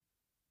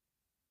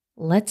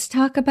let's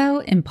talk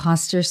about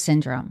imposter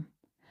syndrome.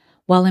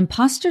 While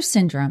imposter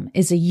syndrome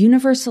is a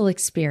universal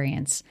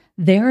experience,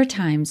 there are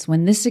times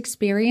when this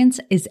experience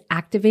is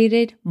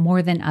activated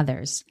more than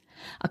others.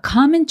 A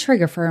common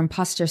trigger for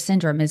imposter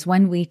syndrome is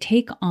when we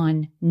take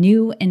on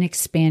new and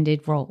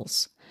expanded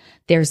roles.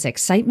 There's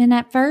excitement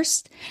at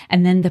first,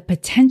 and then the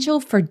potential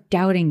for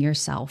doubting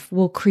yourself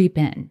will creep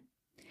in.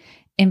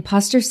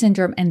 Imposter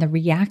syndrome and the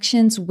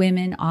reactions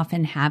women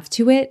often have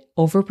to it,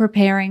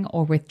 over-preparing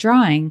or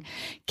withdrawing,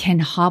 can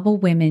hobble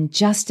women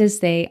just as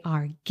they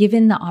are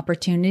given the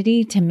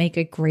opportunity to make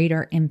a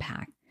greater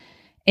impact.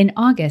 In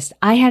August,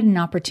 I had an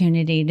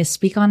opportunity to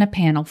speak on a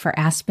panel for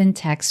Aspen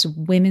Tech's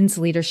Women's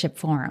Leadership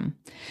Forum.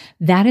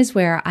 That is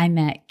where I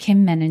met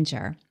Kim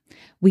Meninger.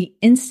 We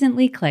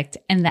instantly clicked,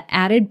 and the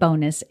added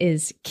bonus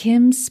is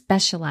Kim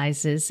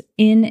specializes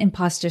in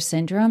imposter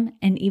syndrome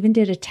and even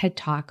did a TED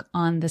Talk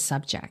on the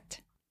subject.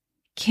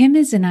 Kim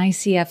is an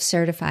ICF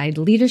certified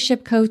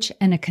leadership coach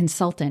and a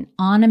consultant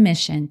on a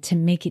mission to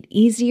make it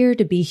easier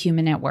to be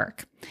human at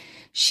work.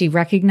 She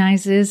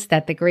recognizes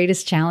that the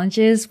greatest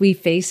challenges we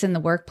face in the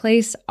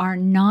workplace are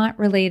not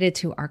related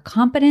to our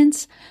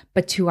competence,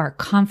 but to our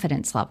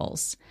confidence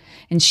levels.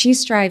 And she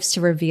strives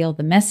to reveal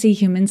the messy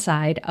human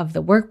side of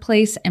the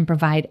workplace and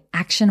provide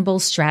actionable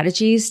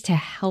strategies to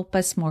help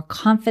us more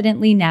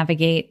confidently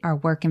navigate our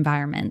work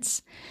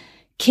environments.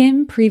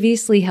 Kim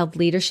previously held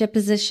leadership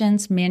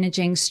positions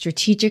managing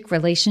strategic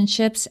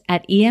relationships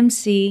at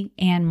EMC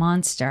and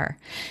Monster,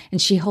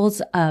 and she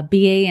holds a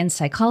BA in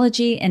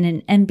psychology and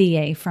an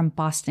MBA from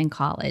Boston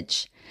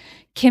College.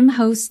 Kim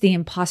hosts the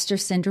Imposter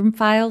Syndrome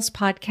Files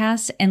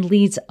podcast and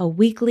leads a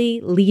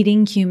weekly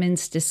Leading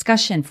Humans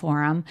discussion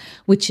forum,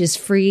 which is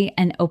free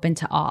and open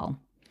to all.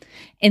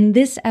 In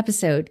this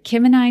episode,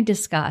 Kim and I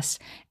discuss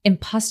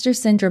imposter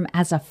syndrome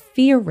as a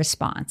fear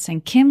response,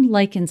 and Kim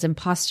likens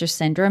imposter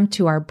syndrome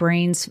to our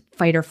brain's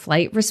fight or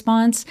flight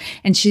response,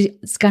 and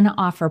she's going to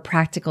offer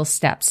practical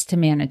steps to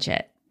manage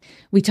it.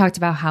 We talked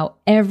about how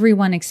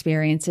everyone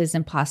experiences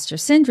imposter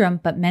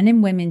syndrome, but men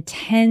and women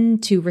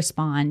tend to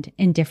respond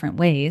in different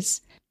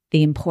ways.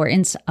 The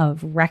importance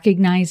of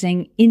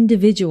recognizing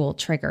individual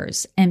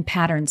triggers and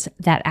patterns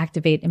that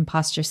activate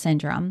imposter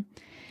syndrome,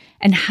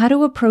 and how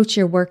to approach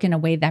your work in a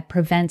way that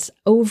prevents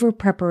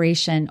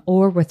over-preparation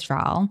or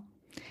withdrawal.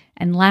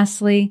 And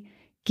lastly,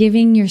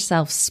 giving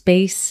yourself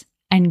space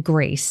and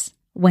grace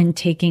when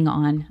taking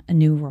on a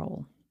new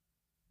role.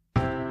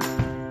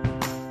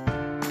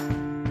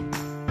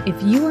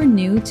 If you are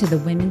new to the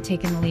Women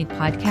Taking the Lead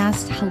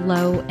podcast,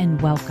 hello and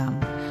welcome.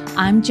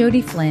 I'm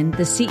Jody Flynn,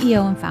 the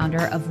CEO and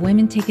founder of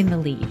Women Taking the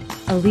Lead,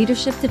 a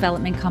leadership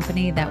development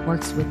company that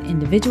works with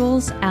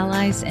individuals,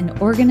 allies, and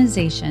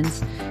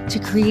organizations to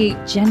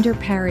create gender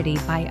parity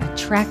by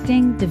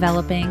attracting,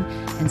 developing,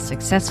 and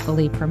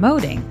successfully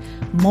promoting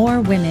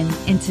more women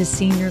into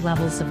senior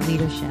levels of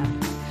leadership.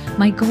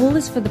 My goal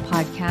is for the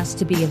podcast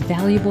to be a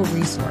valuable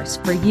resource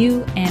for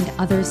you and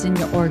others in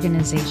your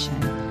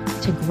organization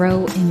to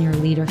grow in your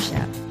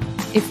leadership.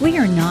 If we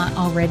are not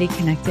already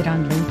connected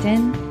on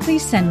LinkedIn,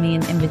 please send me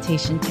an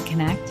invitation to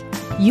connect.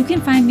 You can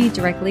find me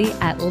directly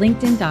at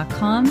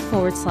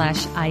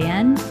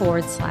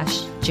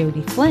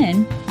linkedin.com/in/Jody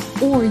Flynn,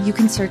 or you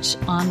can search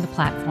on the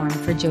platform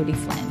for Jody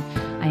Flynn.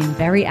 I am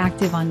very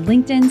active on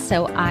LinkedIn,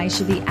 so I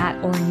should be at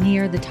or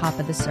near the top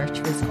of the search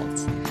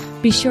results.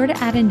 Be sure to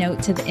add a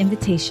note to the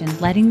invitation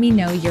letting me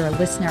know you're a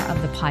listener of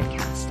the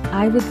podcast.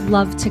 I would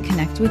love to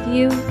connect with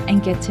you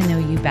and get to know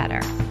you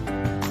better.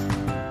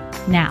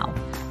 Now,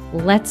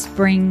 let's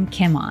bring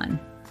Kim on.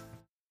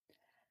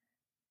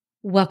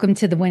 Welcome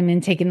to the Women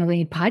Taking the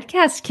Lead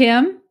podcast,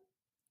 Kim.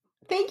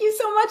 Thank you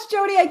so much,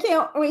 Jody. I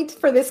can't wait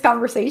for this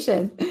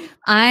conversation.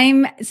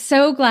 I'm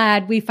so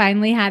glad we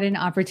finally had an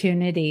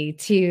opportunity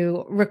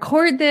to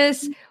record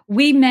this.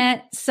 We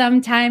met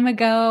some time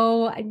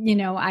ago. You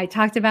know, I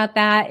talked about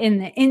that in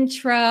the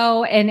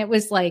intro, and it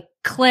was like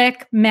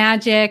click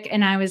magic.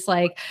 And I was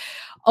like,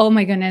 oh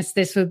my goodness,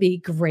 this would be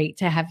great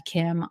to have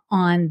Kim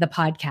on the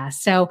podcast.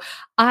 So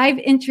I've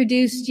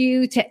introduced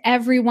you to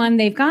everyone.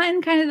 They've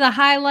gotten kind of the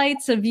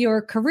highlights of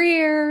your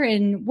career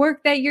and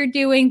work that you're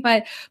doing.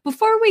 But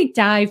before we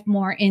dive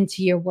more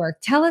into your work,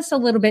 tell us a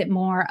little bit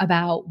more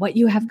about what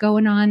you have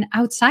going on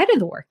outside of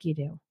the work you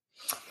do.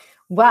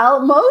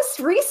 Well, most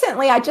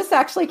recently, I just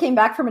actually came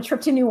back from a trip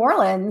to New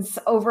Orleans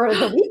over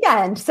the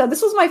weekend. So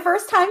this was my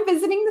first time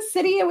visiting the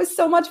city. It was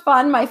so much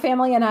fun. My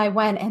family and I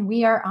went, and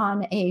we are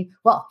on I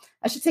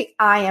should say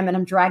I am, and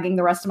I'm dragging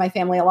the rest of my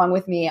family along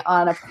with me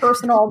on a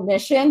personal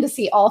mission to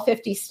see all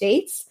 50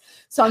 states.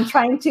 So I'm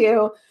trying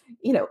to,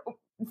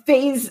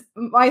 pace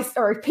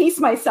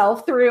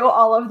myself through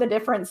all of the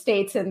different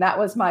states. And that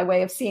was my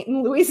way of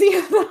seeing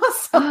Louisiana.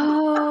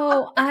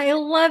 Oh, I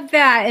love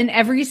that. And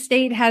every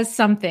state has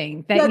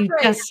something that you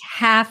just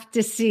have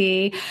to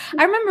see.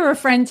 I remember a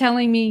friend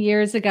telling me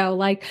years ago,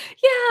 like,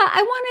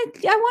 I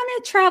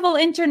want to travel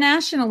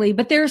internationally,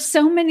 but there are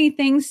so many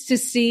things to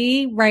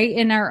see right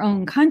in our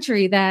own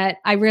country that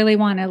I really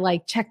want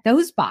to check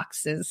those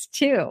boxes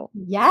too.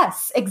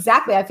 Yes,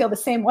 exactly. I feel the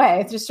same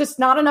way. There's just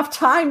not enough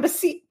time to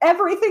see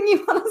everything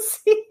you want to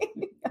see.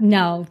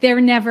 No,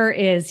 there never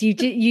is.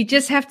 You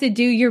just have to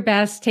do your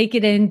best, take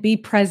it in, be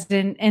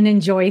present, and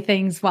enjoy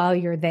things while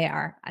you're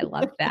there. I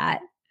love that.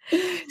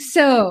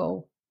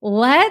 So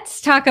let's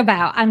talk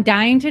about, I'm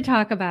dying to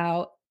talk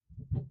about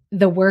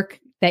the work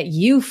that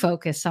you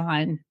focus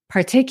on,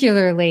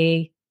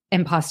 particularly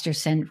imposter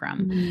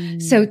syndrome.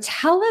 So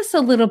tell us a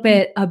little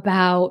bit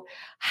about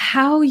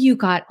how you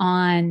got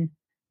on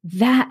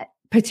that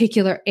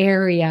particular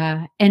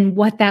area and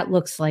what that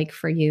looks like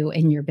for you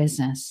in your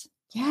business.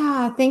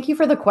 Yeah, thank you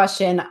for the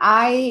question.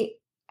 I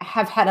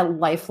have had a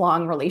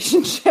lifelong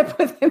relationship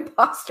with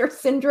imposter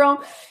syndrome,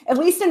 at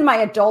least in my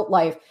adult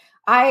life.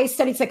 I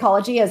studied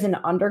psychology as an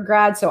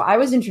undergrad, so I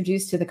was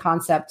introduced to the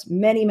concept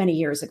many, many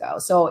years ago.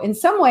 So in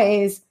some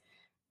ways,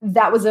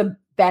 that was a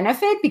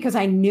benefit because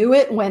I knew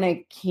it when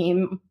it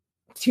came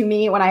to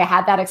me, when I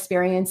had that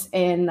experience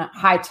in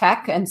high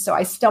tech. And so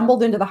I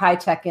stumbled into the high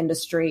tech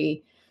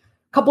industry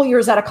couple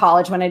years out of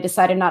college when I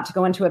decided not to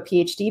go into a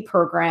PhD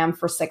program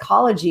for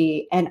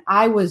psychology. And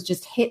I was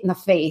just hit in the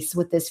face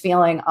with this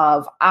feeling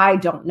of, I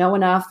don't know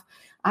enough.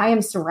 I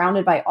am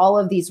surrounded by all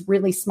of these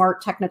really smart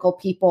technical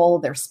people.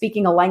 They're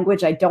speaking a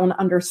language I don't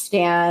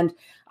understand.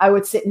 I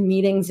would sit in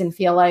meetings and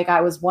feel like I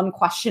was one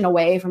question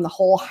away from the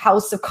whole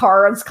house of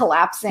cards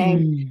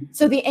collapsing.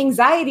 So the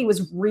anxiety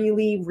was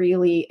really,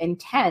 really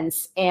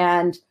intense.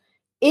 And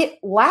it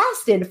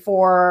lasted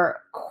for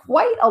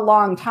quite a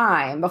long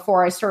time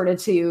before I started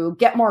to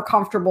get more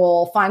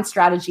comfortable, find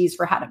strategies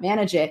for how to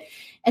manage it.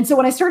 And so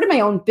when I started my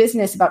own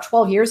business about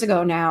 12 years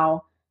ago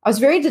now, I was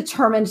very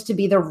determined to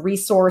be the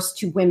resource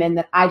to women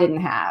that I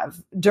didn't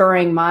have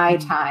during my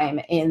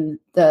time in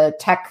the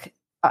tech,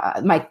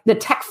 the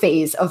tech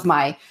phase of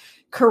my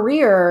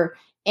career.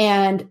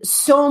 And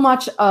so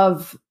much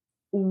of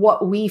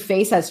what we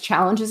face as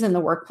challenges in the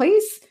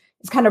workplace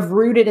is kind of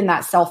rooted in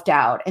that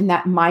self-doubt and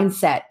that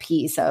mindset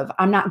piece of,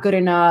 I'm not good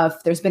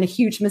enough. There's been a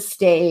huge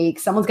mistake.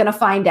 Someone's going to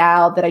find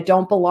out that I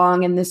don't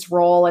belong in this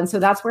role. And so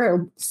that's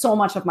where so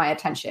much of my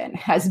attention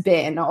has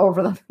been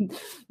over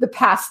the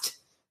past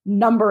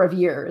number of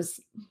years.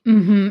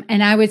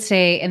 And I would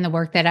say in the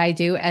work that I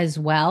do as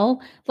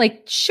well,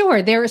 like,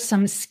 sure, there is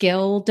some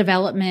skill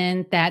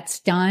development that's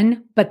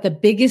done, but the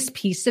biggest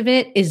piece of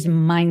it is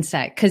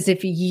mindset. Because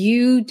if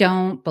you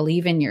don't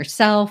believe in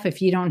yourself,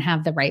 if you don't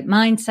have the right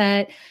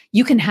mindset,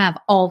 you can have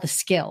all the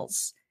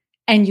skills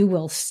and you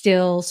will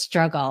still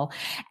struggle.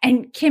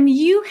 And Kim,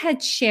 you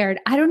had shared,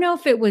 I don't know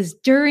if it was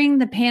during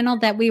the panel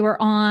that we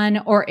were on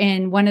or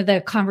in one of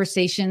the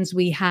conversations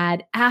we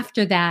had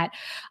after that,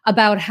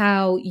 about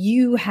how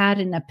you had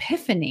an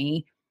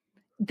epiphany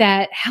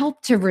that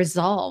helped to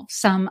resolve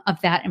some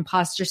of that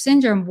imposter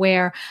syndrome,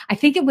 where I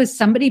think it was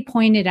somebody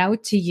pointed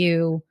out to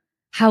you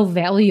how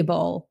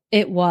valuable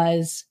it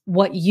was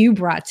what you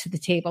brought to the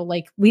table.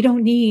 Like, we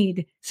don't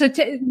need,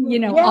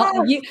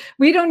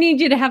 we don't need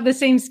you to have the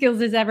same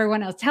skills as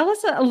everyone else. Tell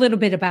us a little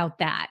bit about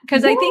that.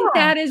 Cause I think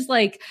that is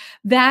like,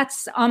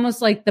 that's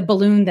almost like the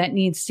balloon that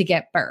needs to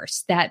get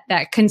burst, that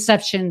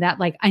conception that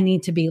like, I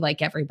need to be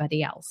like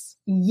everybody else.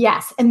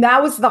 Yes. And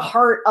that was the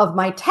heart of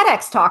my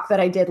TEDx talk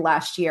that I did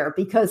last year,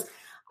 because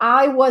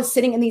I was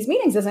sitting in these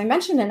meetings, as I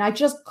mentioned, and I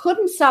just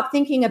couldn't stop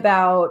thinking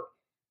about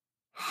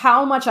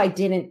how much I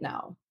didn't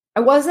know. I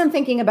wasn't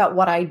thinking about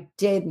what I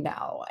did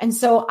know. And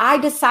so I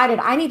decided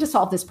I need to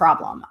solve this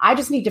problem. I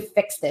just need to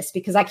fix this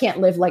because I can't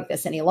live like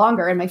this any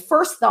longer. And my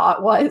first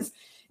thought was,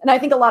 and I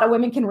think a lot of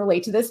women can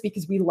relate to this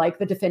because we like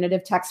the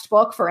definitive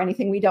textbook for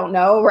anything we don't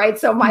know, right?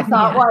 So my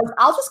thought was,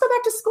 I'll just go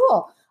back to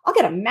school. I'll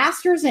get a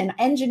master's in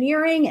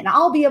engineering and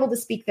I'll be able to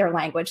speak their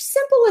language.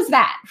 Simple as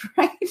that,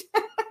 right?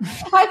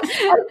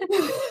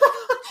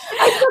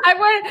 I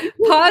want to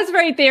pause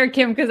right there,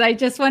 Kim, because I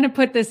just want to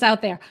put this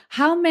out there.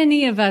 How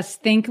many of us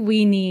think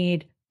we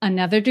need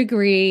another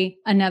degree,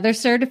 another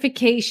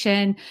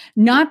certification,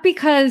 not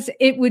because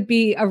it would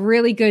be a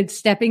really good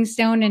stepping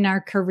stone in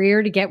our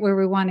career to get where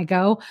we want to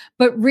go,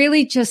 but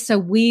really just so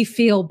we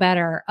feel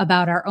better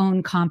about our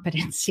own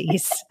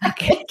competencies.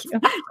 Okay,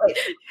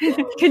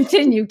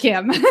 continue,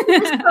 Kim.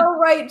 You're so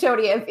right,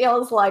 Jody. It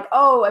feels like,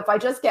 oh, if I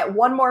just get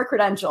one more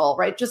credential,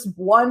 right? Just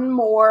one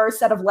more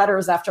set of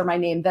letters after my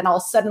name, then I'll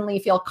suddenly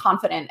feel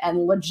confident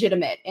and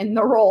legitimate in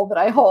the role that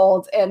I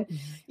hold. And,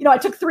 I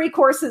took 3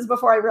 courses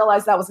before I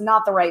realized that was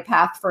not the right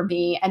path for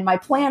me. And my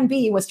plan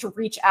B was to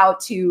reach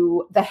out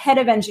to the head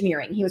of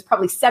engineering. He was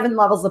probably 7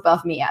 levels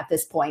above me at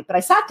this point, but I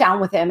sat down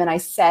with him and I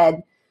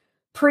said,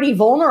 pretty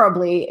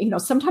vulnerably,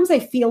 sometimes I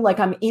feel like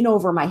I'm in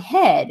over my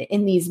head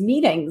in these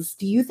meetings.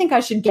 Do you think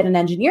I should get an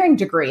engineering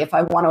degree if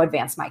I want to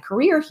advance my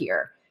career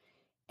here?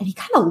 And he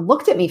kind of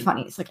looked at me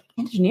funny. He's like,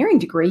 engineering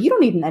degree? You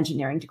don't need an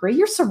engineering degree.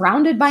 You're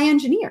surrounded by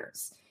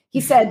engineers. He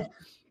said,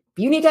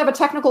 you need to have a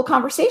technical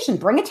conversation.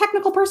 Bring a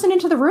technical person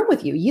into the room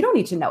with you. You don't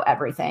need to know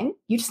everything.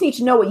 You just need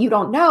to know what you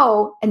don't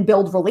know and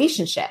build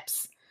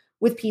relationships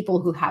with people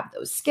who have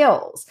those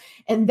skills.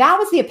 And that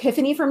was the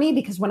epiphany for me,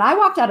 because when I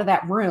walked out of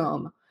that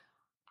room,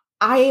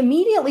 I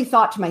immediately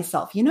thought to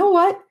myself, you know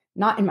what?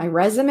 not in my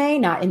resume,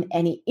 not in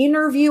any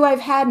interview I've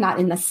had, not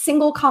in a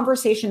single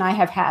conversation I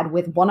have had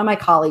with one of my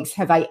colleagues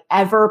have I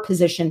ever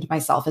positioned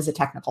myself as a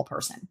technical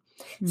person.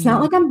 It's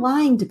not like I'm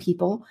lying to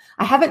people.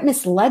 I haven't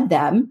misled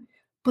them,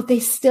 but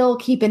they still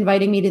keep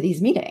inviting me to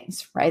these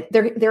meetings, right?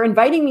 They're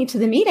inviting me to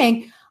the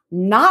meeting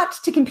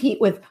not to compete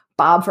with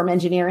Bob from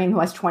engineering who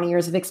has 20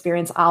 years of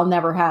experience I'll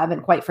never have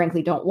and quite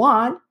frankly don't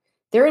want.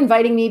 They're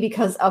inviting me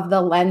because of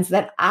the lens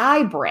that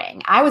I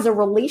bring. I was a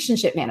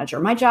relationship manager.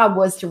 My job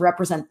was to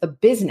represent the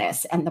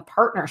business and the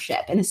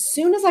partnership. And as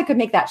soon as I could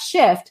make that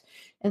shift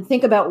and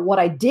think about what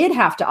I did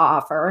have to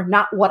offer,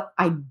 not what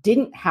I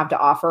didn't have to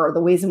offer or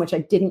the ways in which I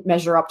didn't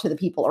measure up to the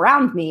people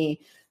around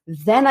me,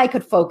 then I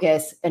could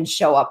focus and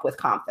show up with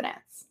confidence.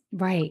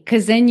 Right.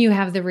 Because then you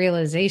have the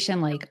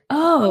realization like,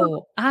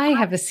 oh, I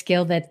have a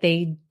skill that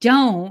they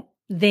don't.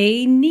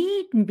 They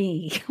need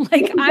me.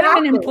 Like exactly.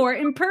 I'm an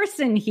important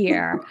person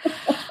here.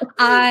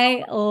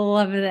 I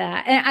love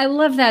that. And I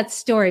love that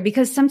story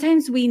because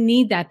sometimes we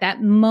need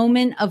that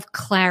moment of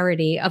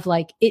clarity of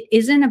like, it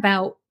isn't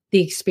about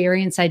the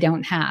experience I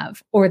don't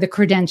have or the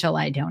credential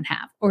I don't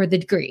have or the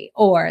degree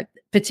or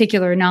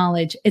particular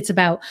knowledge. It's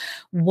about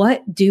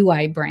what do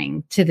I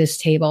bring to this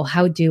table?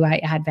 How do I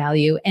add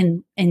value?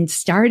 And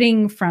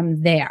starting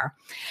from there.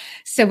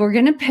 So we're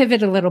going to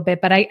pivot a little bit,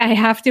 but I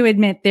have to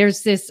admit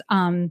there's this,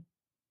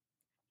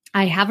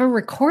 I have a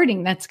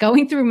recording that's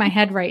going through my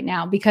head right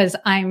now because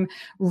I'm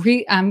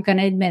going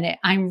to admit it.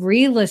 I'm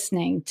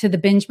re-listening to the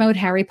Binge Mode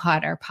Harry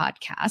Potter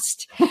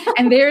podcast.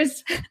 And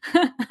there's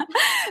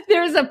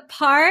a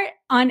part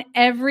on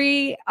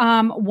every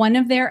one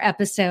of their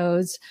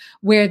episodes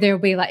where there'll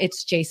be like,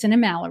 it's Jason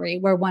and Mallory,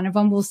 where one of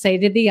them will say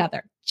to the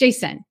other,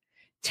 Jason,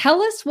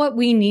 tell us what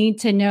we need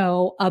to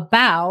know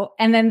about,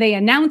 and then they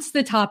announce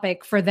the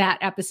topic for that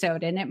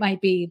episode. And it might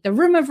be the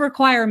room of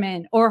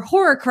requirement or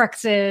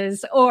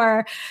Horcruxes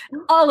or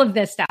all of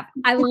this stuff.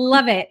 I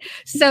love it.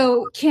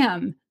 So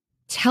Kim,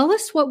 tell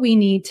us what we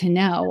need to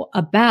know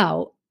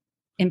about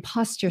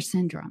imposter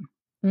syndrome.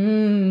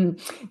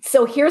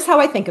 So here's how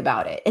I think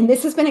about it. And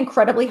this has been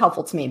incredibly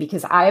helpful to me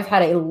because I've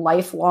had a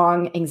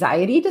lifelong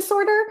anxiety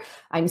disorder.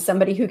 I'm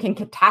somebody who can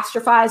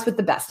catastrophize with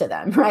the best of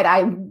them, right?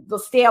 I will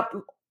stay up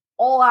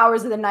all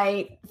hours of the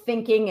night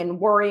thinking and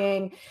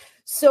worrying.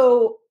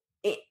 So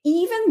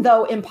even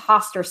though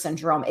imposter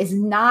syndrome is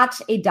not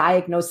a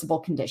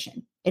diagnosable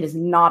condition, it is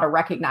not a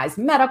recognized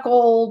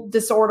medical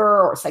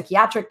disorder or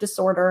psychiatric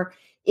disorder,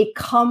 it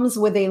comes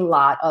with a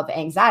lot of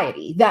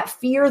anxiety. That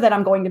fear that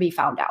I'm going to be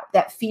found out,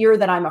 that fear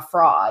that I'm a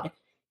fraud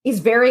is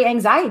very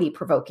anxiety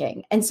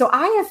provoking. And so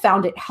I have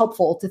found it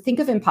helpful to think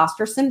of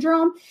imposter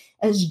syndrome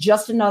as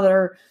just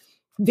another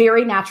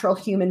very natural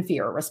human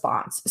fear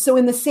response. So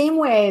in the same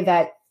way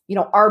that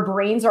our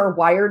brains are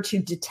wired to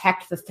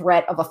detect the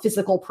threat of a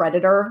physical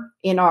predator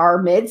in our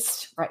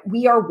midst, right?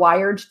 We are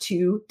wired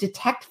to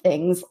detect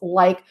things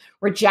like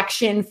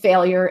rejection,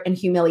 failure, and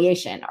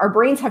humiliation. Our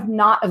brains have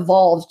not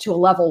evolved to a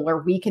level where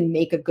we can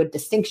make a good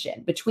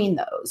distinction between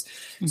those.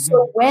 Mm-hmm.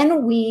 So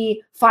when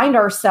we find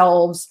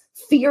ourselves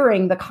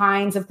fearing the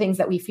kinds of things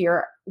that we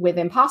fear with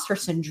imposter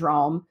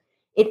syndrome,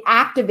 it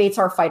activates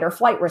our fight or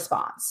flight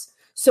response.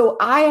 So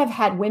I have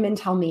had women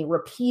tell me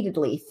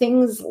repeatedly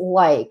things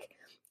like,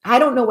 I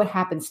don't know what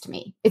happens to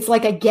me. It's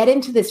like I get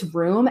into this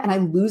room and I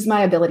lose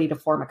my ability to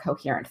form a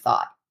coherent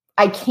thought.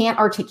 I can't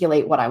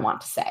articulate what I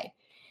want to say.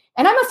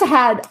 And I must have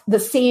had the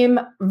same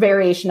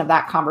variation of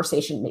that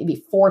conversation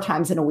maybe 4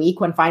 times in a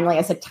week when finally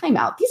I said, time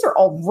out. These are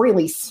all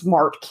really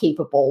smart,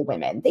 capable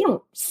women. They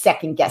don't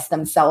second guess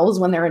themselves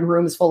when they're in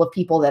rooms full of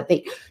people that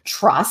they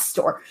trust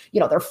or,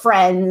 their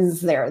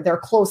friends,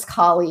 their close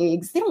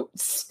colleagues. They don't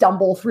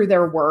stumble through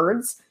their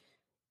words.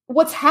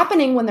 What's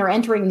happening when they're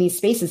entering these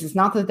spaces is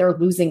not that they're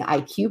losing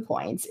IQ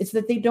points. It's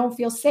that they don't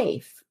feel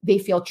safe. They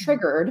feel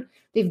triggered.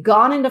 They've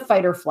gone into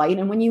fight or flight.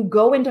 And when you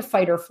go into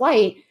fight or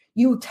flight,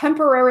 you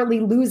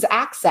temporarily lose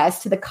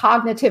access to the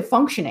cognitive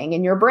functioning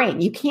in your brain.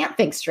 You can't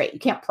think straight. You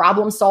can't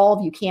problem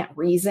solve. You can't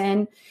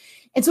reason.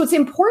 And so it's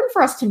important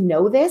for us to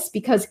know this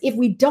because if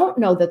we don't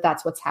know that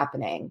that's what's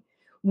happening,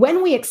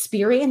 when we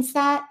experience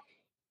that,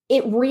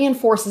 it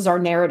reinforces our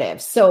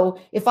narrative. So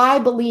if I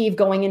believe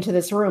going into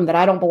this room that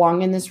I don't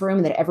belong in this room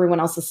and that everyone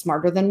else is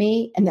smarter than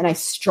me, and then I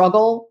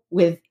struggle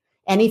with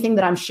anything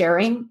that I'm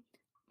sharing,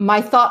 my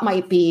thought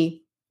might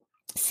be,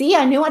 see,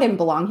 I knew I didn't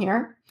belong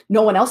here.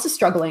 No one else is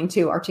struggling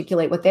to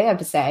articulate what they have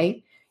to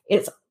say.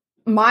 It's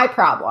my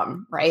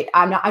problem, right?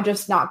 I'm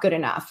just not good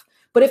enough.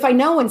 But if I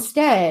know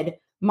instead,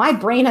 my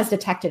brain has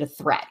detected a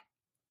threat.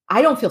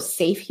 I don't feel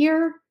safe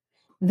here.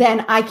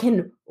 Then I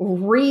can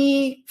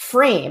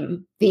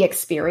reframe the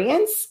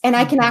experience and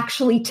I can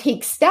actually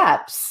take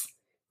steps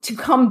to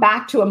come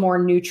back to a more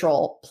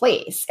neutral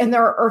place. And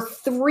there are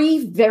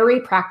 3 very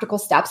practical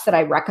steps that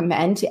I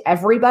recommend to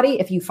everybody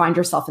if you find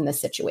yourself in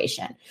this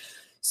situation.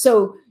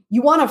 So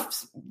you want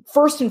to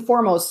first and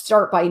foremost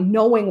start by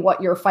knowing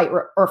what your fight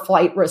or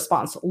flight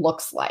response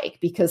looks like,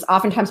 because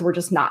oftentimes we're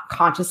just not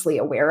consciously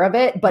aware of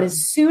it. But as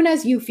soon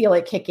as you feel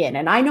it kick in,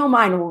 and I know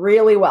mine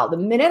really well, the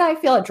minute I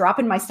feel it drop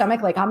in my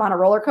stomach, like I'm on a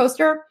roller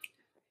coaster,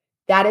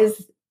 that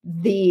is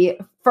the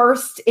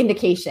first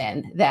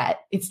indication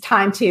that it's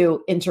time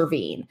to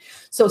intervene.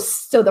 So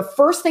the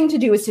first thing to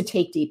do is to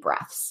take deep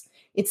breaths.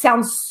 It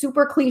sounds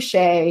super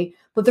cliche,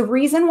 but the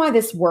reason why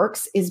this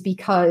works is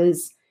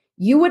because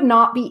you would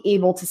not be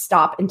able to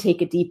stop and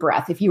take a deep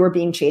breath if you were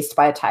being chased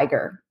by a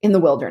tiger in the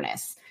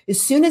wilderness.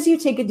 As soon as you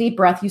take a deep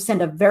breath, you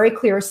send a very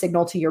clear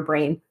signal to your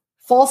brain,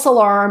 false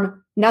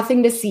alarm,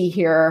 nothing to see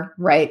here,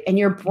 right? And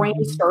your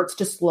brain starts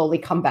to slowly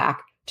come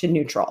back to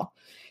neutral.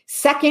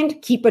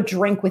 Second, keep a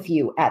drink with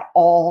you at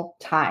all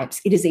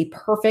times. It is a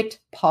perfect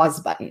pause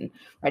button,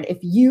 right? If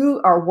you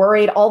are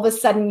worried, all of a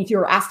sudden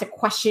you're asked a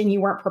question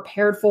you weren't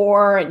prepared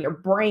for and your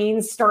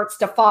brain starts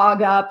to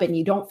fog up and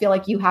you don't feel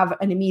like you have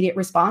an immediate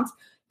response,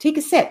 take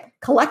a sip,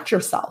 collect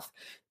yourself,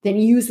 then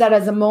use that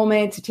as a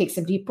moment to take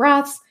some deep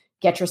breaths,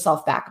 get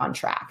yourself back on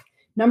track.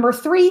 Number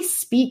 3,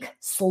 speak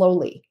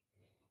slowly.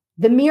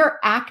 The mere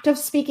act of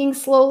speaking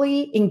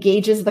slowly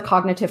engages the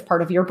cognitive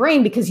part of your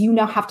brain because you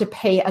now have to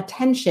pay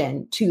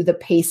attention to the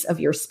pace of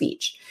your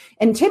speech.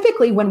 And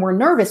typically when we're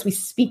nervous, we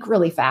speak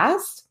really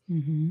fast.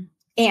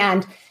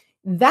 And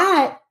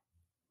that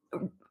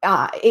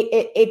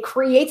it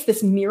creates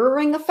this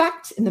mirroring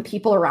effect in the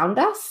people around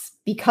us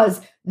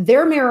because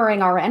they're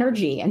mirroring our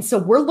energy. And so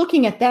we're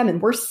looking at them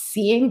and we're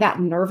seeing that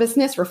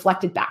nervousness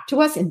reflected back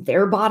to us in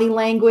their body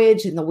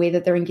language and the way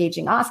that they're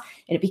engaging us.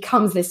 And it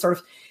becomes this sort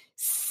of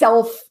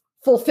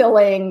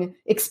self-fulfilling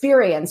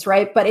experience,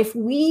 right? But if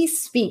we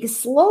speak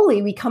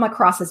slowly, we come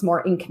across as more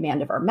in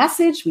command of our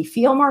message. We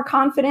feel more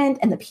confident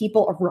and the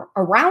people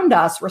around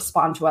us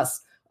respond to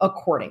us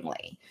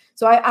accordingly.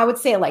 So I would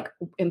say like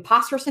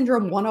imposter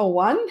syndrome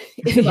 101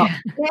 is about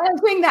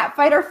managing that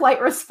fight or flight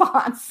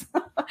response.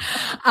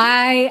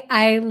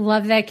 I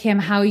love that, Kim,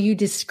 how you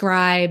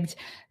described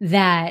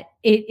that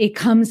it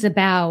comes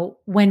about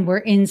when we're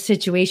in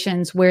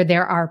situations where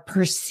there are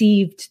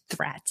perceived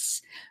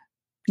threats,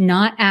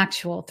 not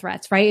actual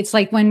threats, right? It's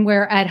like when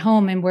we're at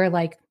home and we're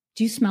like,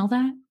 do you smell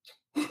that?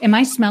 Am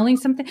I smelling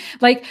something?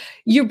 Like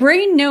your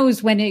brain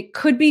knows when it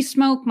could be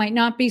smoke, might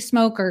not be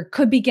smoke, or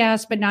could be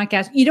gas, but not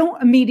gas. You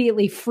don't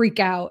immediately freak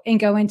out and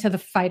go into the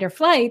fight or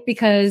flight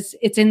because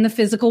it's in the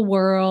physical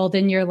world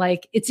and you're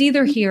like, it's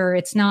either here or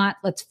it's not.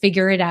 Let's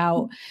figure it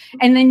out.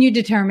 And then you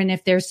determine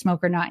if there's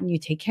smoke or not and you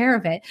take care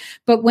of it.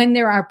 But when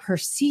there are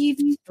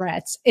perceived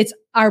threats, it's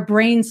our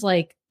brain's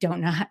like,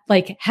 don't know,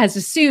 like has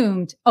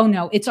assumed, oh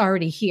no, it's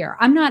already here.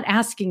 I'm not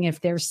asking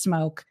if there's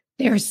smoke.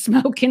 There's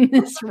smoke in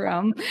this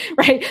room,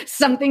 right?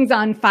 Something's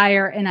on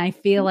fire and I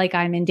feel like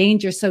I'm in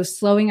danger. So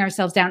slowing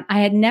ourselves down. I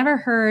had never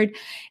heard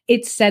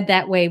it said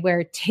that way,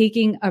 where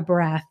taking a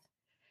breath,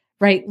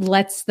 right,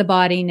 lets the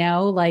body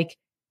know like,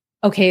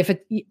 okay,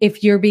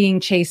 if you're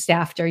being chased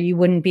after, you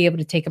wouldn't be able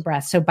to take a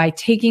breath. So by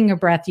taking a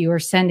breath, you are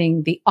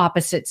sending the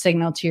opposite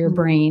signal to your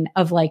brain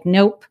of like,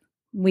 nope,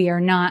 we are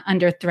not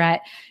under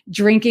threat.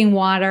 Drinking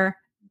water,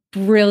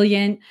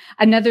 brilliant.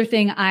 Another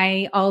thing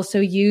I also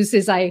use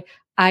is I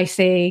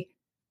say,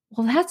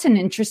 well, that's an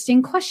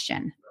interesting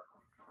question.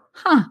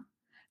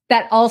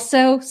 That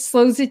also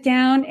slows it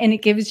down and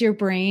it gives your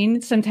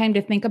brain some time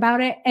to think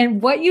about it.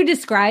 And what you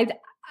described,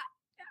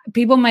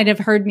 people might have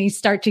heard me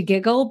start to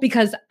giggle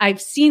because I've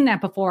seen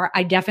that before.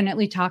 I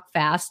definitely talk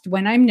fast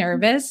when I'm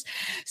nervous.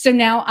 So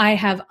now I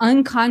have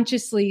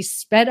unconsciously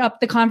sped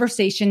up the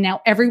conversation. Now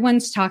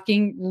everyone's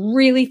talking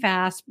really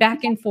fast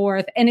back and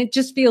forth. And it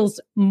just feels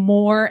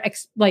more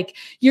like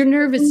your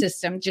nervous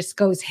system just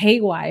goes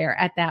haywire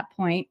at that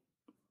point.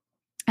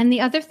 And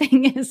the other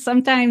thing is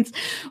sometimes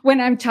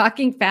when I'm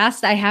talking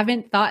fast, I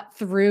haven't thought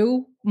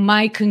through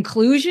my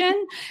conclusion.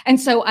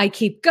 And so I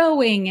keep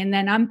going and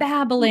then I'm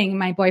babbling.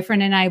 My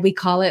boyfriend and I, we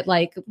call it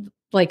like,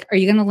 are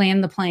you going to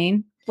land the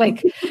plane?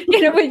 Like,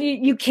 but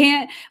you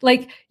can't,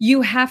 like,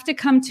 you have to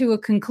come to a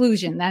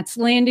conclusion. That's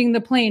landing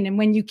the plane. And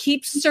when you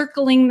keep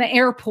circling the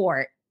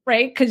airport,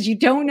 right, because you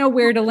don't know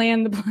where to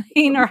land the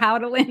plane or how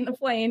to land the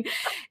plane,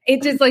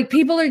 it's just like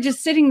people are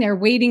just sitting there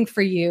waiting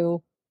for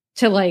you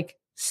to like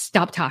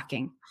stop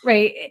talking.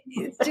 Right.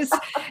 It's just,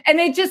 and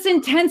it just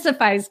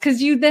intensifies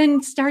because you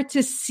then start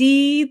to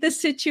see the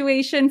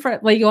situation for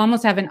like, you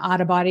almost have an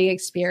out of body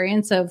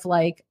experience of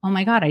like, oh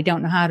my God, I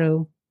don't know how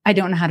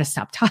to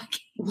stop talking.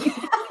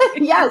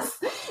 Yes,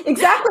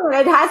 exactly.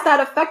 It has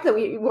that effect that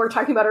we were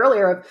talking about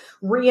earlier of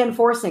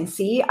reinforcing.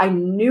 See, I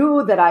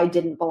knew that I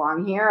didn't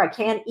belong here. I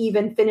can't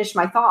even finish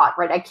my thought,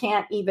 right? I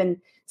can't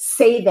even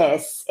say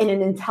this in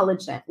an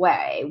intelligent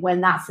way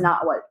when that's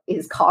not what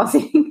is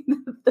causing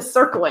the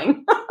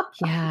circling.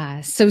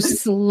 Yeah. So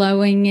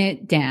slowing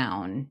it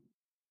down.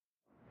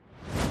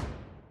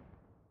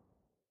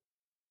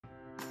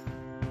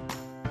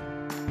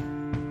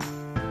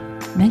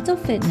 Mental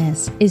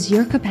fitness is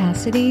your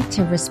capacity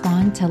to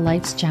respond to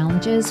life's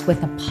challenges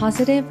with a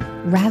positive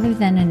rather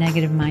than a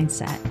negative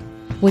mindset.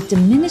 What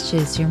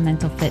diminishes your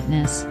mental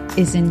fitness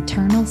is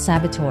internal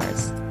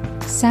saboteurs.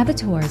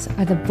 Saboteurs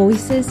are the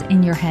voices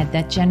in your head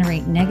that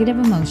generate negative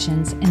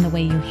emotions in the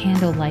way you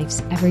handle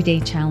life's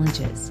everyday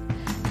challenges.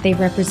 They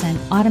represent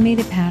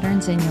automated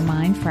patterns in your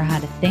mind for how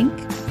to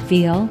think,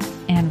 feel,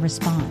 and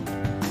respond.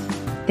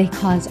 They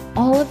cause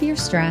all of your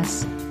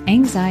stress,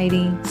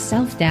 anxiety,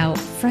 self-doubt,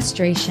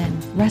 frustration,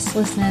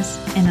 restlessness,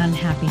 and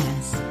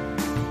unhappiness.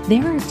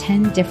 There are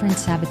 10 different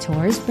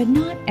saboteurs, but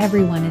not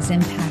everyone is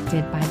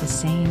impacted by the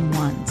same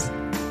ones.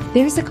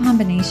 There's a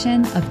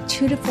combination of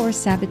 2 to 4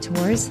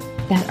 saboteurs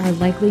that are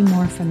likely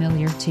more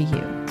familiar to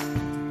you.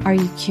 Are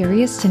you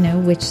curious to know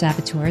which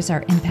saboteurs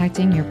are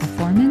impacting your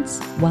performance,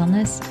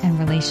 wellness, and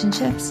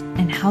relationships,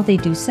 and how they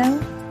do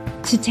so?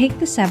 To take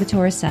the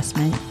saboteur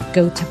assessment,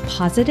 go to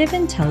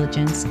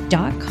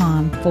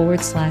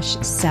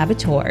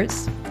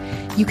positiveintelligence.com/saboteurs.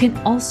 You can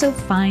also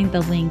find the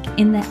link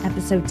in the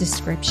episode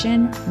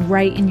description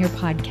right in your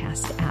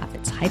podcast app.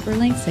 It's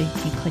hyperlinked, so you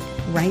can click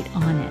right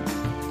on it.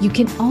 You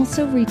can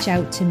also reach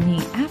out to me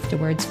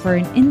afterwards for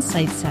an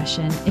insight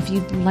session if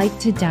you'd like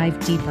to dive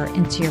deeper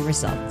into your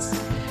results.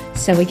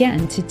 So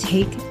again, to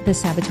take the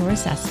saboteur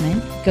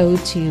assessment, go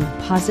to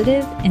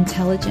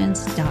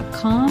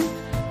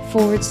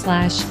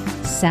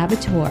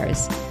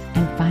positiveintelligence.com/saboteurs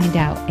and find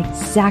out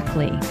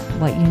exactly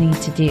what you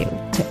need to do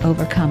to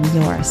overcome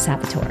your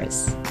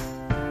saboteurs.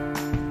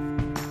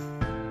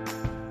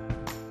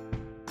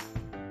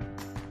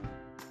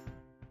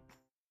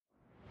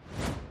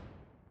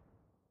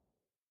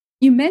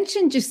 You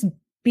mentioned just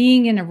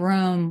being in a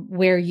room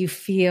where you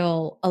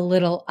feel a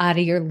little out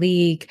of your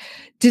league.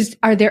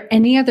 Are there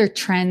any other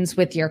trends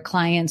with your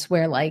clients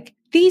where like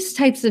these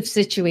types of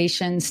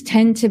situations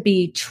tend to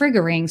be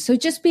triggering? So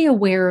just be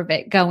aware of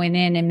it going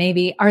in, and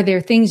maybe are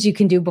there things you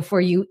can do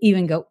before you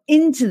even go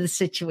into the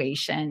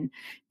situation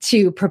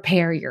to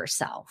prepare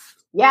yourself?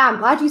 Yeah, I'm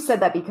glad you said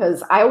that,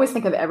 because I always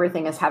think of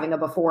everything as having a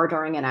before,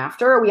 during, and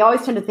after. We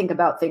always tend to think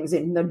about things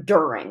in the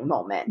during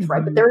moment,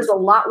 right? But there's a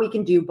lot we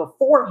can do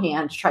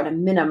beforehand to try to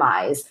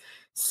minimize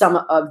some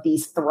of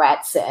these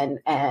threats and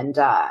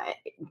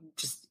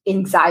just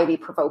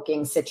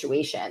anxiety-provoking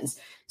situations.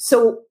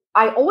 So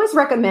I always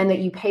recommend that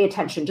you pay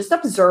attention, just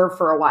observe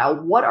for a while.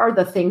 What are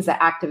the things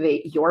that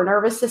activate your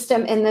nervous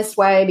system in this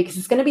way? Because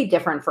it's going to be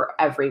different for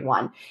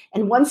everyone.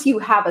 And once you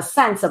have a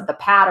sense of the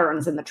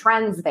patterns and the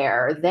trends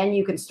there, then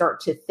you can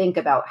start to think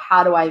about,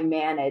 how do I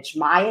manage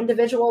my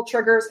individual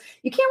triggers?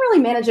 You can't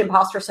really manage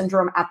imposter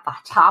syndrome at the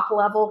top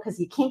level because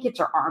you can't get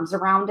your arms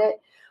around it.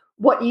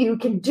 What you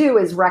can do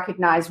is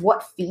recognize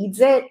what feeds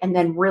it and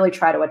then really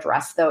try to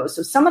address those.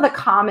 So some of the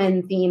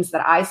common themes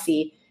that I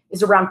see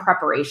is around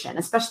preparation,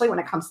 especially when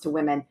it comes to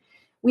women.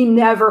 We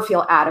never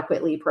feel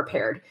adequately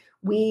prepared.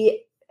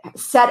 We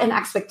set an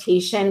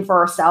expectation for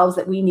ourselves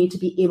that we need to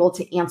be able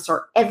to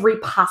answer every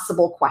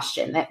possible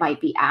question that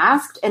might be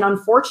asked. And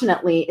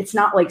unfortunately, it's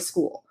not like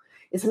school.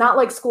 It's not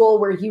like school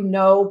where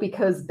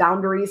because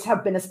boundaries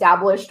have been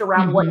established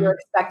around what you're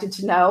expected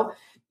to know.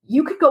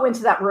 You could go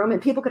into that room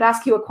and people could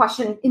ask you a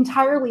question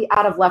entirely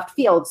out of left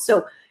field.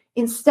 So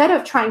instead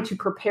of trying to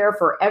prepare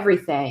for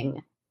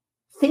everything,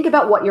 think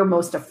about what you're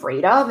most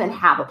afraid of and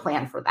have a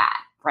plan for that,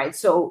 right?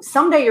 So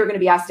someday you're going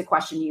to be asked a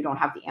question you don't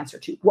have the answer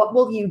to. What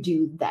will you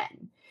do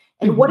then?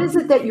 And what is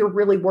it that you're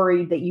really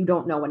worried that you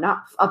don't know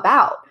enough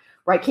about,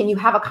 right? Can you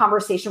have a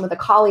conversation with a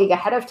colleague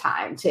ahead of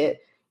time to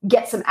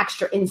get some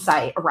extra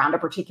insight around a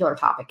particular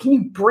topic? Can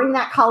you bring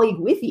that colleague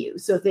with you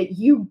so that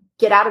you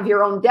get out of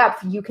your own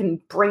depth, you can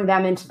bring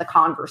them into the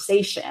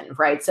conversation,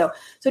 right? So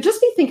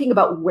just be thinking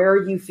about where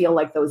you feel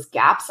like those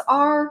gaps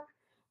are,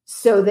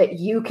 so that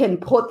you can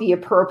put the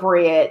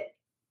appropriate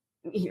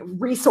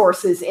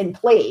resources in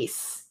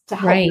place to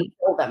help you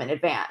build them in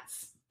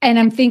advance. And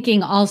I'm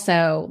thinking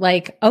also,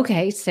 like,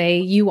 okay, say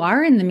you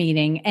are in the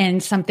meeting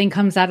and something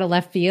comes out of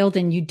left field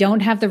and you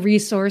don't have the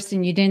resource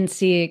and you didn't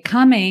see it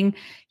coming.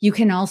 You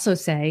can also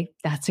say,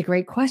 that's a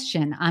great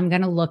question. I'm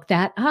going to look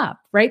that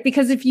up, right?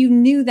 Because if you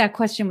knew that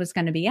question was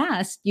going to be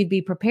asked, you'd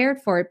be prepared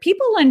for it.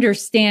 People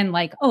understand,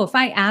 like, oh, if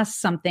I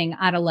ask something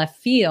out of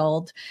left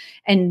field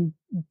and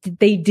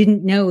they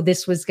didn't know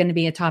this was going to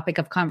be a topic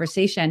of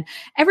conversation,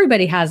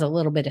 everybody has a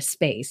little bit of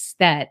space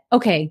that,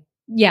 okay,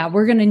 yeah,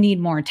 we're going to need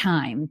more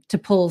time to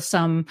pull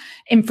some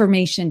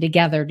information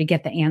together to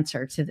get the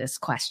answer to this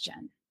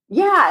question.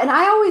 Yeah. And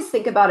I always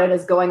think about it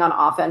as going on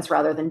offense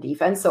rather than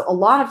defense. So a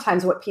lot of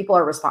times what people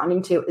are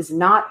responding to is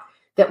not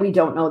that we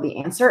don't know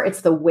the answer.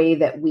 It's the way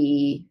that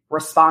we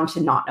respond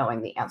to not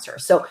knowing the answer.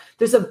 So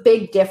there's a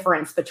big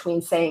difference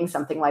between saying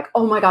something like,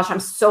 oh my gosh, I'm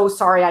so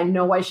sorry. I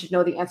know I should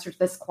know the answer to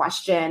this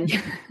question,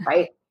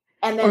 right?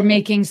 And then, or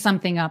making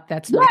something up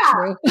that's not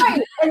true.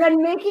 Right. And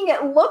then making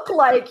it look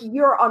like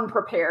you're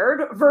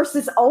unprepared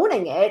versus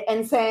owning it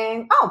and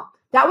saying, oh,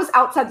 that was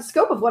outside the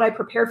scope of what I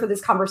prepared for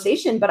this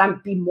conversation, but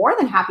I'd be more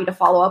than happy to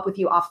follow up with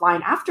you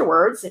offline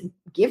afterwards and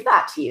give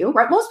that to you,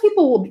 right? Most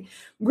people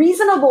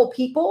reasonable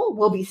people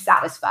will be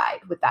satisfied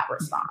with that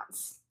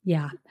response.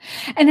 Yeah.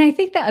 And I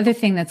think the other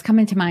thing that's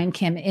coming to mind,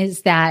 Kim,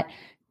 is that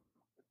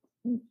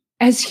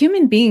as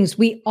human beings,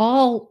 we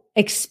all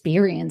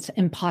experience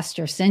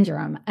imposter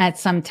syndrome at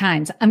some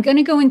times. I'm going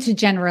to go into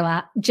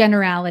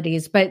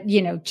generalities, but,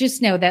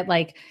 just know that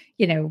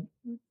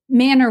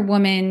man or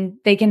woman,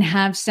 they can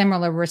have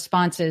similar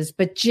responses,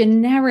 but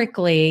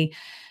generically,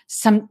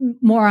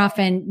 more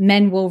often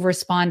men will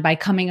respond by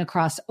coming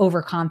across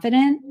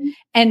overconfident,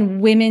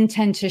 and women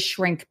tend to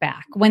shrink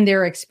back when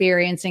they're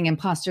experiencing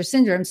imposter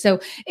syndrome. So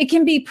it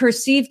can be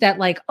perceived that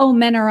like, oh,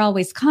 men are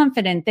always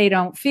confident. They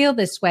don't feel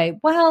this way.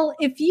 Well,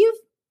 if you've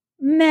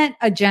met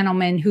a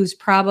gentleman who's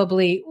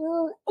probably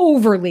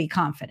overly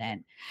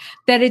confident,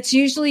 that it's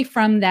usually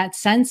from that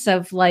sense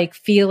of like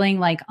feeling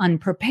like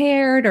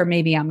unprepared, or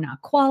maybe I'm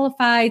not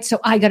qualified. So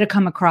I got to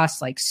come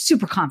across like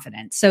super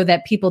confident so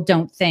that people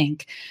don't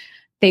think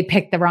they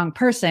picked the wrong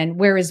person.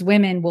 Whereas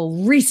women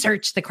will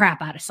research the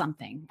crap out of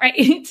something, right?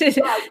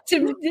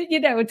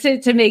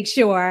 to make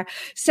sure.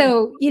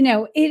 So,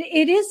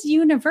 it is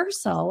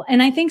universal.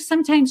 And I think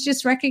sometimes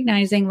just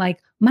recognizing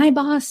like my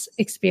boss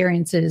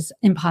experiences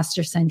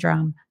imposter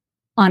syndrome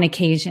on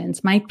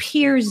occasions, my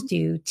peers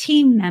do,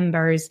 team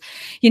members,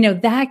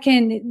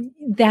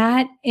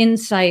 that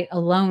insight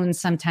alone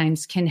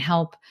sometimes can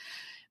help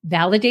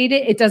validate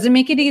it. It doesn't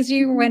make it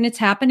easier when it's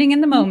happening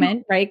in the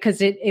moment, right?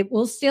 Because it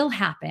will still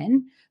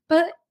happen.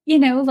 But,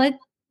 let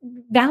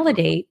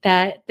validate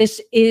that this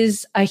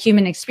is a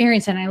human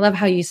experience. And I love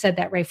how you said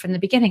that right from the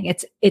beginning.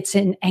 It's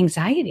an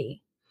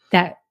anxiety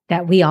that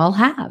we all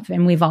have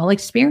and we've all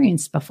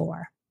experienced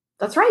before.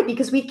 That's right,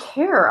 because we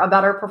care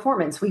about our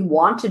performance. We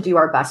want to do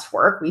our best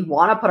work. We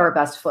want to put our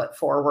best foot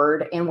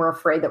forward, and we're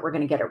afraid that we're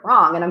going to get it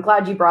wrong. And I'm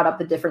glad you brought up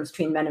the difference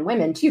between men and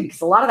women too,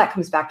 because a lot of that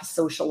comes back to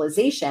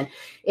socialization.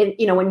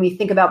 When we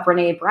think about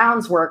Brene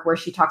Brown's work, where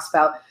she talks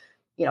about,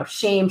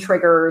 shame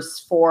triggers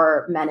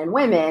for men and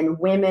women,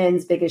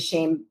 women's biggest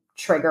shame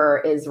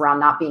trigger is around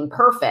not being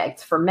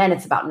perfect. For men,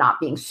 it's about not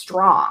being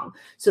strong.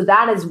 So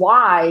that is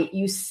why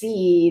you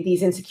see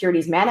these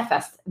insecurities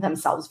manifest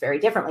themselves very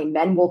differently.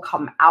 Men will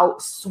come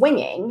out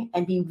swinging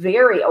and be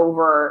very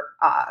over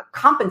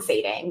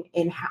compensating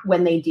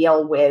when they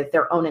deal with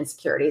their own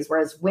insecurities,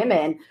 whereas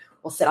women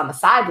will sit on the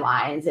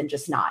sidelines and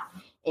just not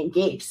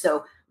engage.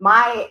 So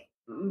my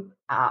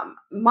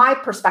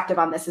perspective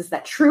on this is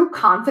that true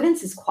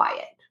confidence is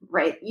quiet.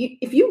 Right?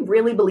 If you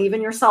really believe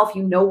in yourself,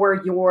 you know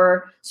where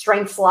your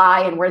strengths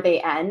lie and where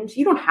they end.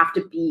 You don't have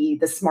to be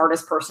the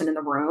smartest person in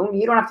the room.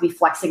 You don't have to be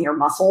flexing your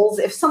muscles.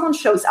 If someone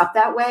shows up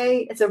that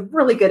way, it's a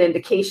really good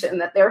indication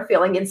that they're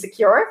feeling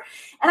insecure.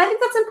 And I think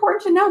that's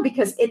important to know,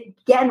 because it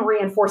again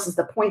reinforces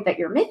the point that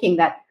you're making,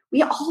 that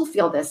we all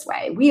feel this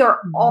way. We are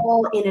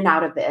all in and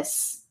out of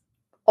this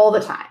all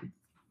the time.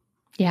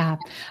 Yeah.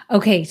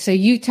 Okay. So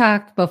you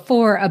talked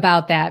before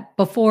about that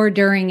before,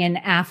 during, and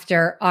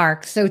after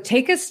arc. So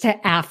take us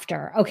to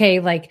after. Okay.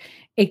 Like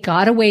it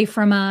got away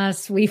from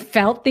us. We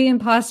felt the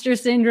imposter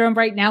syndrome.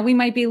 Right now we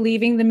might be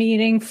leaving the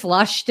meeting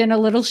flushed and a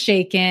little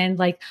shaken.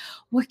 Like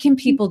what can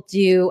people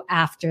do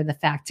after the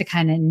fact to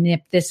kind of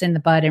nip this in the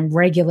bud and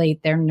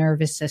regulate their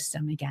nervous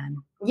system again?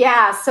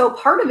 Yeah. So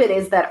part of it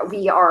is that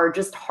we are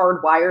just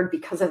hardwired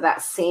because of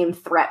that same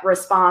threat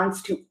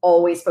response to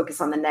always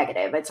focus on the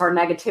negative. It's our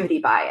negativity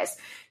bias.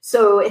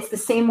 So it's the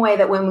same way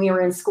that when we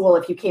were in school,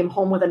 if you came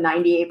home with a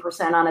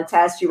 98% on a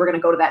test, you were going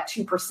to go to that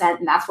 2%,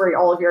 and that's where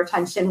all of your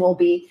attention will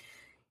be.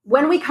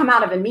 When we come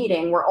out of a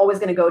meeting, we're always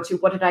going to go to,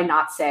 what did I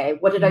not say?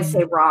 What did I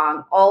say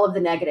wrong? All of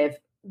the negative.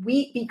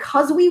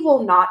 Because we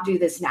will not do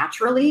this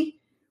naturally,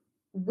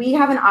 we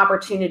have an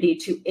opportunity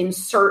to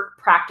insert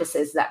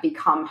practices that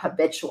become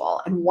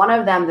habitual. And one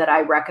of them that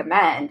I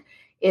recommend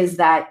is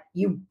that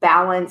you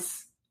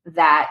balance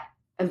that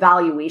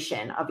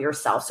evaluation of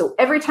yourself. So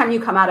every time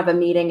you come out of a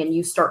meeting and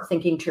you start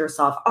thinking to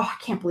yourself, oh,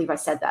 I can't believe I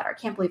said that, or I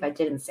can't believe I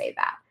didn't say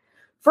that.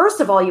 First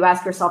of all, you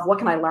ask yourself, what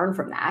can I learn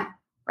from that?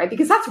 Right?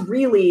 Because that's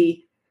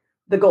really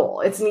the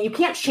goal. You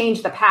can't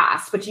change the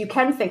past, but you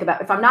can think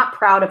about, if I'm not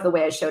proud of the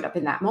way I showed up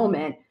in that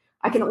moment,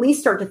 I can at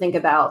least start to think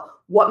about,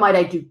 what might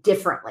I do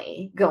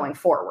differently going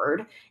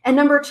forward? And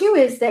number two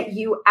is that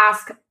you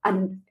ask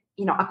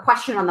a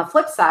question on the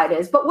flip side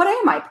is, but what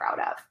am I proud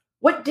of?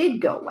 What did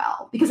go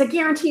well? Because I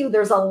guarantee you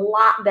there's a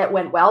lot that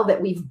went well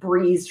that we've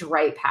breezed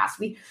right past.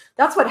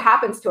 That's what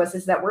happens to us,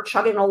 is that we're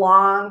chugging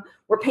along.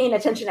 We're paying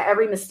attention to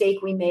every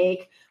mistake we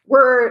make.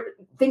 We're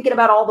thinking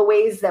about all the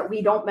ways that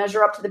we don't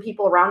measure up to the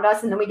people around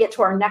us. And then we get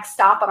to our next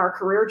stop on our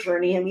career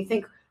journey and we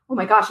think, oh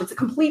my gosh, it's a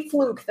complete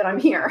fluke that I'm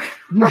here.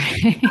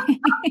 Right.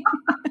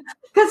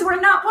 Because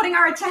we're not putting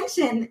our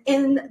attention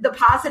in the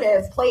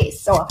positive place.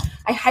 So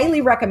I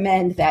highly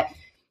recommend that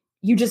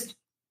you just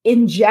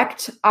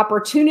inject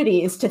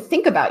opportunities to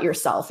think about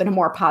yourself in a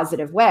more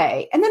positive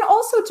way. And then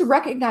also to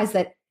recognize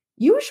that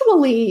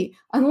usually,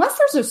 unless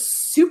there's a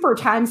super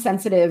time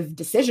sensitive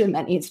decision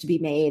that needs to be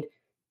made,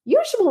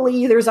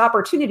 usually there's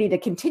opportunity to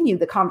continue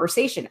the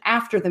conversation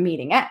after the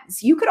meeting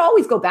ends. You could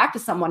always go back to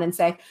someone and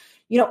say,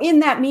 in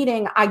that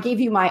meeting, I gave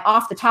you my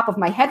off the top of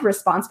my head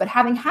response, but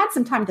having had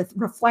some time to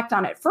reflect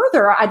on it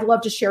further, I'd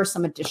love to share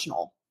some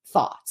additional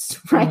thoughts.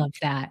 Right? I love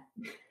that.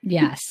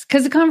 Yes.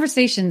 Because the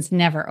conversation's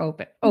never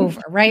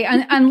over, right?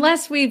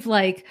 Unless we've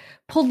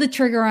pulled the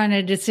trigger on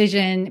a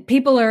decision,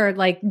 people are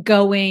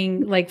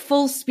going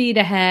full speed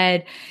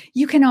ahead.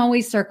 You can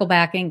always circle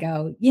back and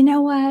go, you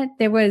know what?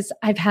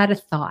 I've had a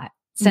thought.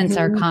 since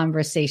our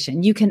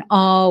conversation. You can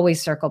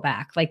always circle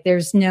back. Like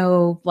there's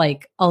no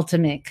like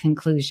ultimate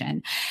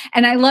conclusion.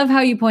 And I love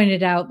how you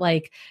pointed out,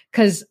 like,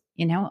 because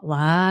you know, a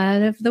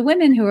lot of the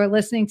women who are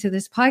listening to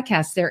this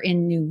podcast, they're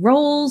in new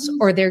roles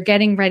or they're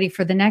getting ready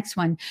for the next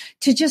one,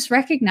 to just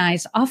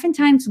recognize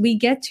oftentimes we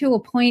get to a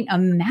point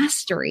of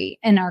mastery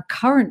in our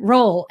current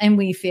role and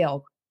we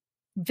feel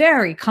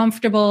very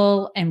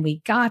comfortable and we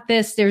got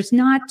this. There's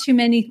not too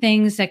many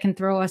things that can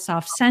throw us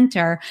off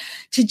center,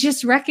 to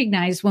just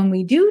recognize when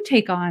we do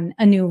take on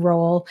a new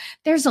role,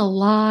 there's a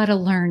lot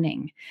of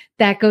learning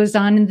that goes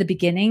on in the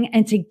beginning,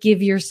 and to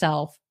give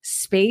yourself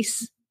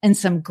space and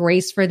some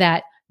grace for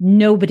that.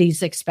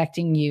 Nobody's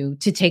expecting you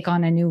to take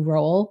on a new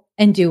role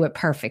and do it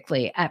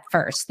perfectly at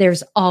first.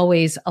 There's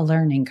always a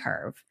learning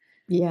curve.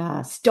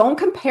 Yes. Don't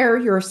compare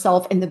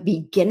yourself in the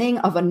beginning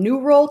of a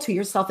new role to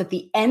yourself at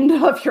the end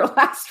of your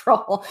last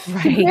role.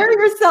 Right. Compare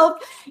yourself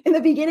in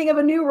the beginning of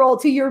a new role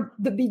to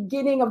the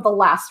beginning of the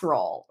last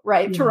role,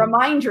 right? Yeah. To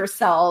remind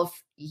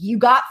yourself, you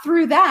got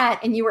through that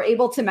and you were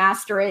able to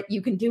master it.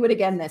 You can do it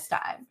again this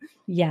time.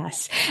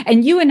 Yes.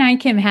 And you and I,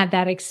 Kim, had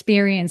that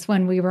experience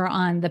when we were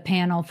on the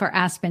panel for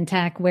Aspen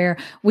Tech, where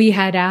we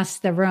had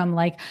asked the room,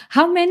 like,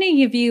 how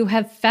many of you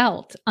have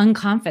felt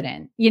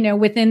unconfident, you know,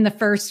 within the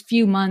first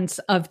few months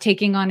of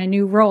taking on a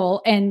new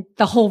role? And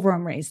the whole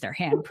room raised their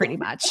hand pretty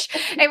much.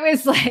 It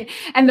was like,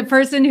 and the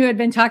person who had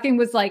been talking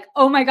was like,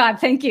 oh my God,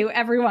 thank you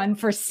everyone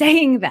for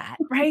saying that,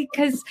 right?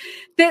 Because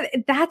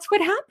that's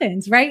what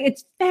happens, right?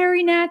 It's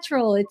very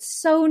natural. It's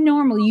so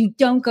normal. You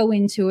don't go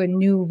into a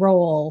new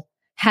role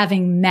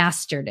having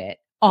mastered it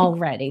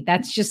already.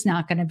 That's just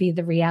not going to be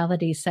the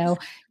reality. So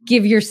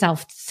give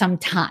yourself some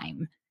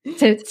time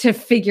to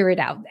figure it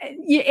out.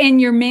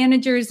 And your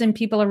managers and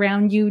people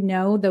around you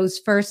know those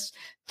first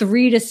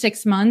 3 to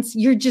 6 months,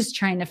 you're just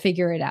trying to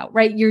figure it out,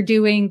 right? You're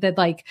doing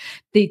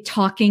the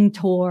talking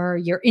tour,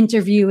 you're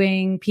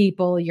interviewing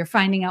people, you're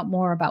finding out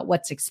more about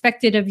what's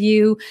expected of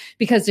you,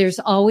 because there's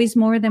always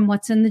more than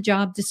what's in the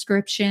job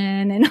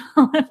description and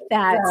all of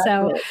that.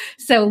 Exactly.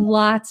 So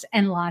lots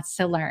and lots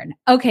to learn.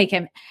 Okay,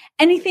 Kim,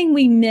 anything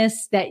we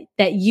missed that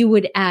you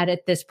would add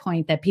at this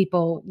point that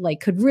people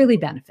like could really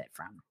benefit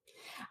from?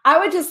 I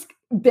would just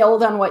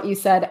build on what you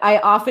said. I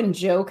often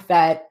joke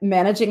that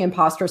managing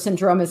imposter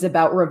syndrome is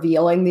about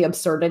revealing the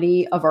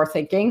absurdity of our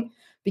thinking,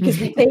 because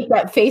we take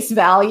at face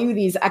value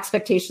these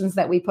expectations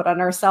that we put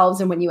on ourselves.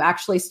 And when you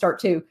actually start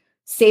to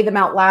say them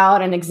out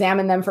loud and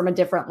examine them from a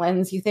different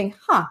lens, you think,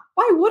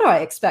 why would I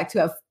expect to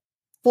have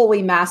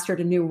fully mastered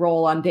a new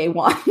role on day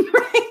one?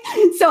 Right?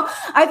 So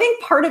I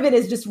think part of it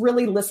is just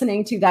really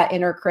listening to that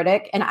inner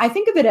critic. And I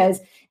think of it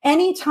as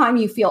anytime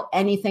you feel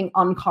anything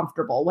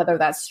uncomfortable, whether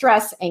that's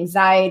stress,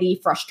 anxiety,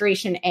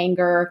 frustration,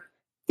 anger,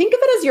 think of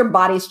it as your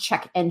body's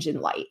check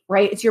engine light,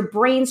 right? It's your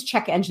brain's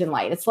check engine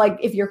light. It's like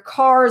if your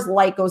car's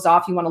light goes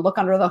off, you want to look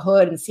under the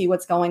hood and see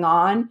what's going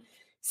on.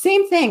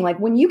 Same thing. Like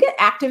when you get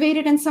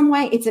activated in some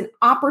way, it's an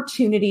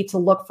opportunity to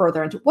look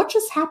further into what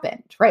just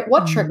happened, right?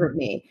 What triggered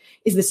me?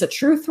 Is this a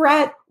true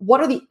threat?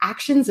 What are the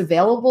actions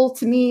available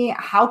to me?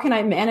 How can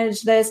I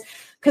manage this?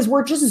 Because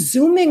we're just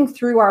zooming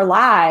through our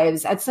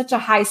lives at such a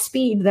high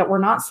speed that we're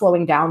not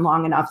slowing down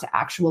long enough to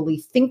actually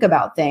think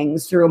about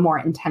things through a more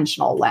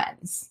intentional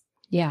lens.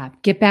 Yeah.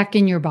 Get back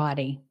in your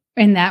body.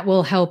 And that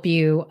will help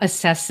you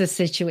assess the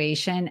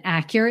situation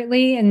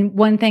accurately. And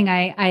one thing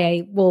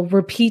I will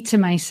repeat to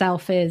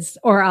myself is,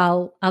 or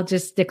I'll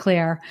just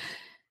declare,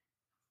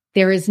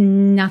 there is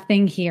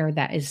nothing here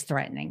that is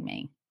threatening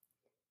me.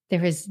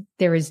 There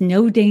is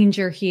no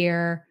danger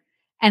here.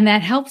 And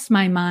that helps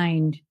my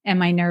mind and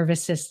my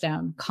nervous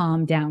system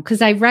calm down.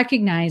 Because I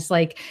recognize,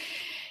 like,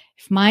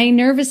 if my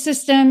nervous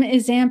system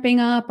is amping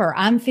up or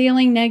I'm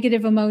feeling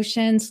negative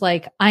emotions,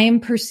 like I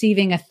am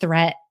perceiving a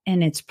threat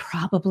and it's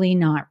probably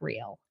not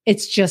real.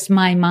 It's just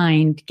my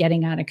mind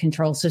getting out of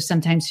control. So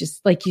sometimes,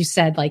 just like you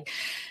said, like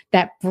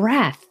that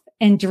breath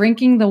and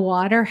drinking the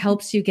water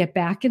helps you get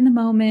back in the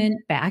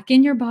moment, back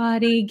in your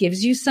body,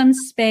 gives you some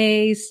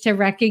space to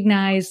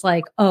recognize,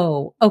 like,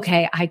 oh,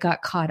 okay, I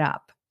got caught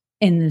up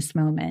in this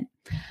moment.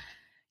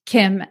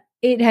 Kim,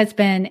 it has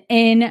been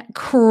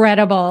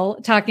incredible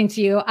talking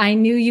to you. I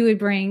knew you would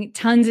bring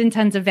tons and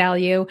tons of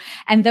value.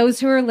 And those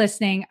who are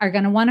listening are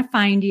going to want to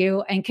find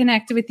you and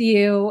connect with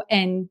you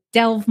and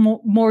delve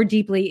more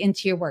deeply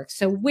into your work.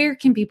 So where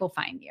can people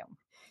find you?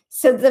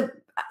 So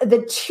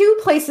the two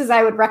places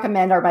I would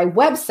recommend are my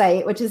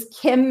website, which is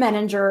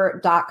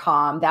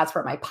kimmeninger.com. That's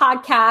where my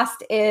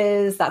podcast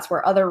is. That's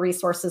where other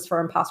resources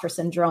for imposter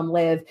syndrome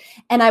live.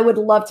 And I would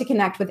love to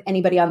connect with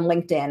anybody on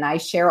LinkedIn. I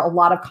share a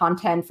lot of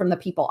content from the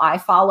people I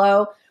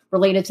follow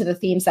related to the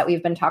themes that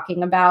we've been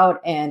talking about.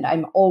 And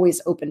I'm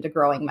always open to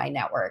growing my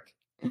network.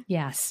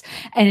 Yes.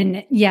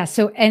 And yeah,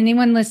 so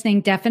anyone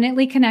listening,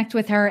 definitely connect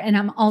with her. And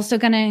I'm also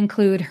going to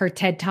include her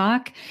TED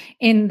Talk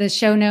in the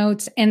show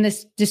notes and the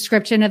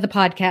description of the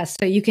podcast.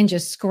 So you can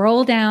just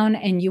scroll down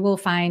and you will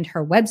find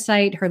her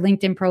website, her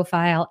LinkedIn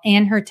profile,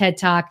 and her TED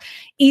Talk.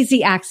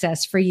 Easy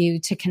access for you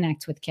to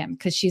connect with Kim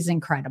because she's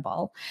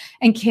incredible.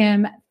 And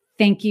Kim,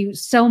 thank you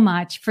so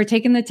much for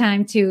taking the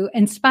time to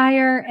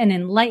inspire and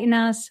enlighten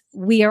us.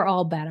 We are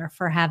all better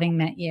for having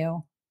met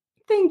you.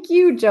 Thank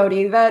you,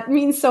 Jody. That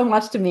means so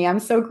much to me.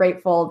 I'm so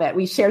grateful that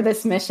we share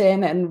this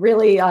mission and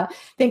really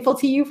thankful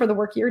to you for the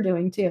work you're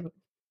doing too.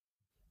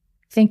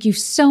 Thank you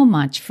so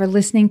much for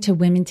listening to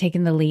Women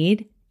Taking the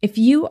Lead. If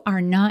you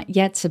are not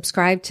yet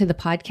subscribed to the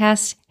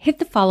podcast, hit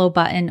the follow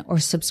button or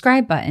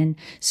subscribe button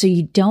so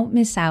you don't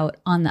miss out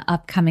on the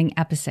upcoming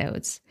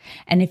episodes.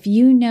 And if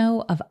you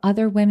know of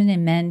other women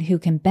and men who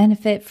can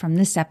benefit from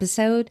this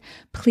episode,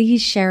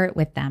 please share it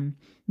with them.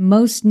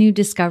 Most new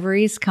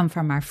discoveries come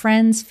from our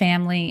friends,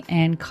 family,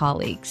 and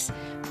colleagues.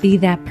 Be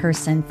that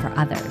person for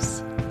others.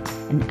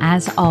 And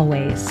as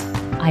always,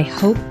 I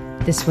hope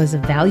this was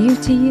of value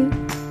to you,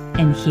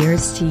 and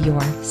here's to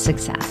your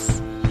success.